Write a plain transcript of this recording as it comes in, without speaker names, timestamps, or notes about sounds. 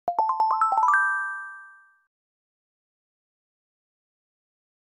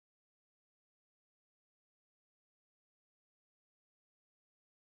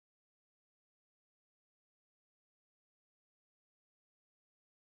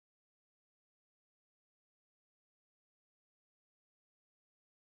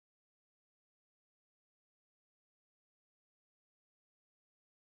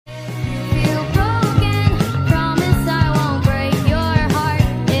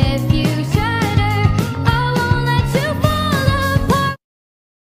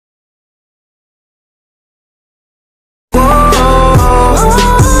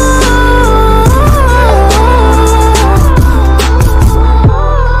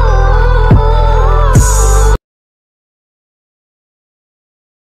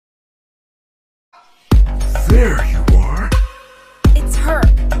There you are. It's her.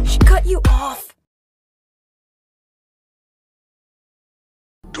 She cut you off.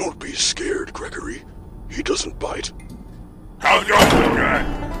 Don't be scared, Gregory. He doesn't bite. How's your guy?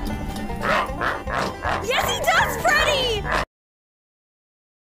 Yes, he does, Freddy!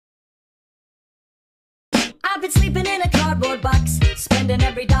 I've been sleeping in a cardboard box, spending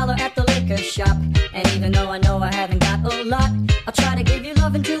every dollar at the liquor shop. And even though I know I haven't got a lot, I'll try to give you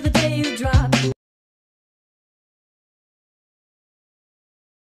love until the day you drop.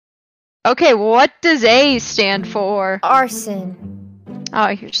 Okay, what does A stand for? Arson. Oh,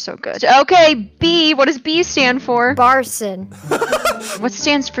 you're so good. Okay, B. What does B stand for? Barson. What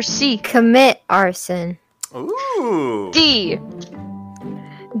stands for C? Commit arson. Ooh. D.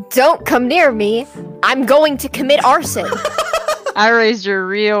 Don't come near me. I'm going to commit arson. I raised her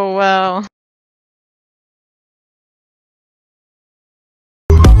real well.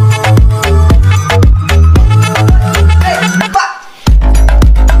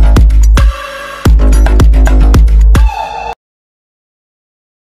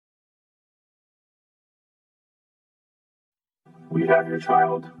 We have your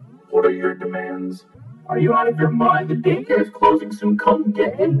child. What are your demands? Are you out of your mind? The daycare is closing soon. Come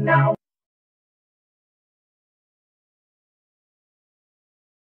get in now.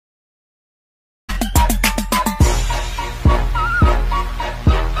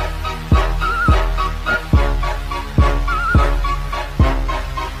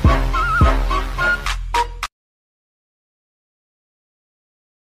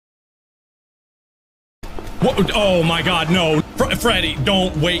 What? Oh my god, no. Freddy,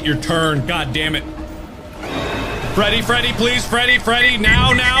 don't wait your turn. God damn it. Freddy, please. Freddy,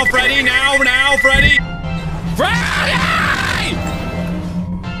 now, Freddy, now, Freddy. Freddy!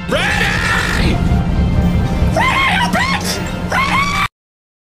 Freddy! Freddy, you bitch! Freddy!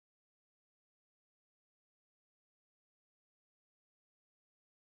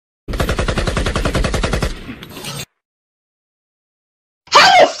 How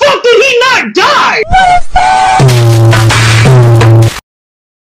the fuck did he not die?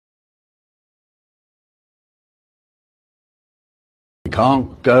 We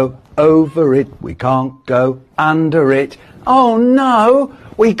can't go over it, we can't go under it. Oh no,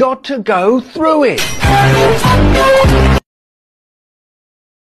 we got to go through it.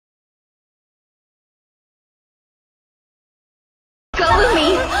 Go with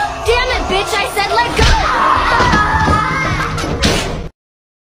me. Damn it, bitch, I said let go!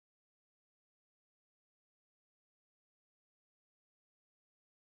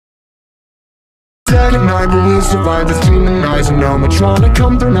 Second night, will you survive this demonizing animatronic?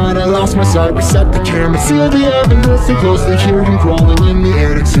 Come through night, I lost my sight. Reset the camera, seal the air, and listen closely. Hear him crawling in the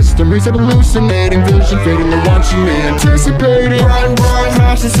air. System reset, hallucinating, vision fading. They're watching me, anticipating. Run,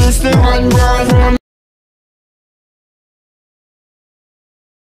 crash the system. Run, run.